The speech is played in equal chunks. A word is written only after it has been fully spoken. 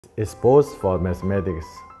It's both for mathematics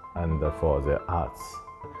and for the arts.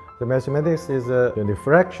 The mathematics is a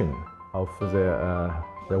reflection of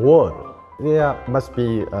the world. There must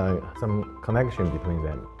be some connection between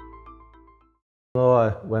them.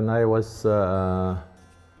 So when I was a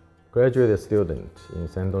graduate student in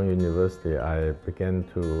Zhejiang University, I began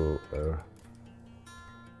to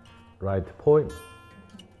write poems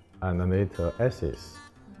and later essays.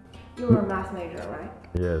 You were a math major, right?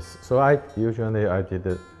 Yes. So I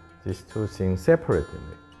did these two things separately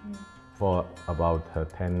for about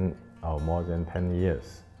 10 or more than 10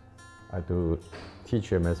 years. I do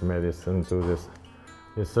teach mathematics and do this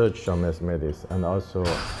research on mathematics, and also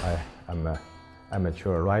I am an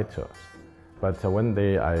amateur writer. But one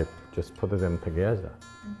day I just put them together.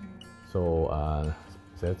 So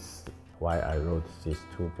that's why I wrote these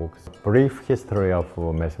two books. Brief history of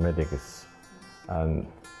mathematics, and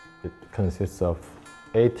it consists of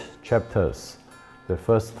 8 chapters. The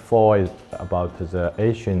first 4 is about the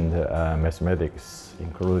ancient mathematics,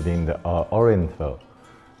 including the Oriental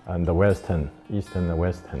and the Western, Eastern and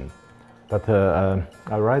Western. But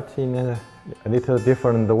I write in a little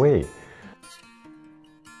different way.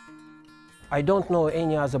 I don't know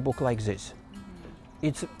any other book like this.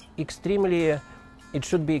 It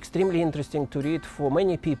should be extremely interesting to read for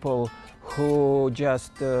many people who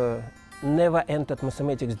just never entered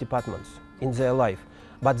mathematics departments in their life,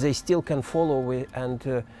 but they still can follow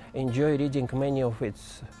and enjoy reading many of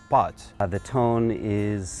its parts. The tone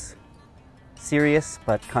is serious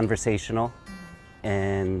but conversational,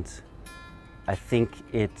 and I think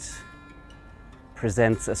it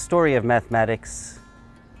presents a story of mathematics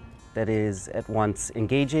that is at once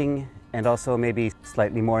engaging and also maybe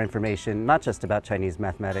slightly more information, not just about Chinese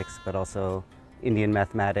mathematics, but also Indian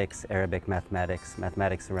mathematics, Arabic mathematics,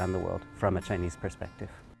 mathematics around the world from a Chinese perspective.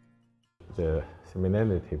 The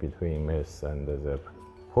similarity between math and the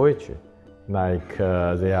poetry, like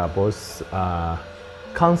they are both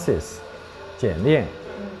concise, 简练,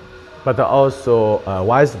 but also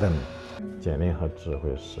wisdom, 简练和智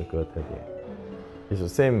慧诗歌特点. It's the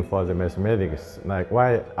same for the mathematics. Like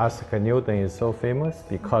why Isaac Newton is so famous?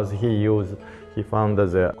 Because he found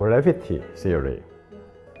the gravity theory.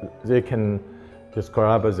 They can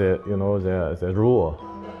describe the the rule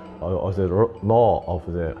or the law of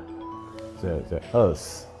the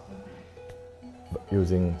Earth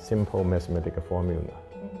using simple mathematical formula.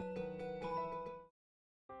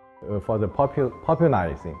 For the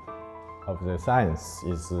popularizing of the science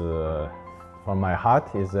is, from my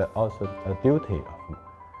heart, is also a duty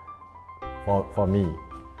for me.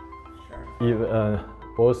 Sure.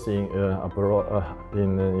 Both in abroad,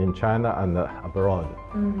 in China and abroad.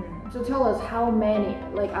 So tell us how many,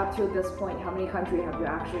 like up to this point, how many countries have you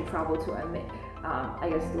actually traveled to and I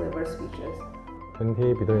guess deliver speeches?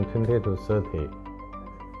 Between 20 to 30.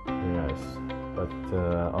 Yes, but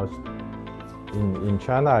also in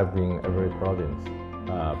China, I've been in every province.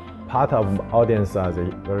 Part of the audience are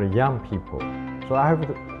the very young people. So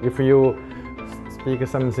if you speak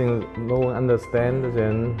something no one understands,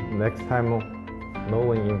 then next time no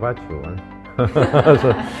one invite you.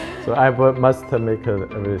 so I must make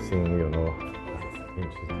everything interesting.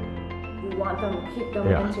 You want them to keep them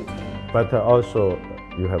entertained. But also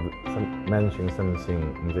you have mentioned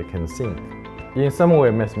something they can think. In some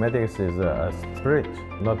way, mathematics is a spirit,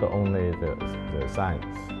 not only the science.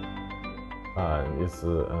 It's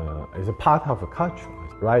a part of a culture.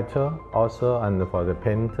 Writer, author, and for the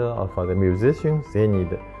painter or for the musicians, they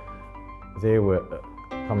will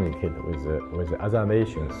communicate with other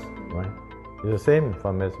nations, right? It's the same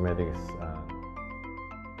for mathematics.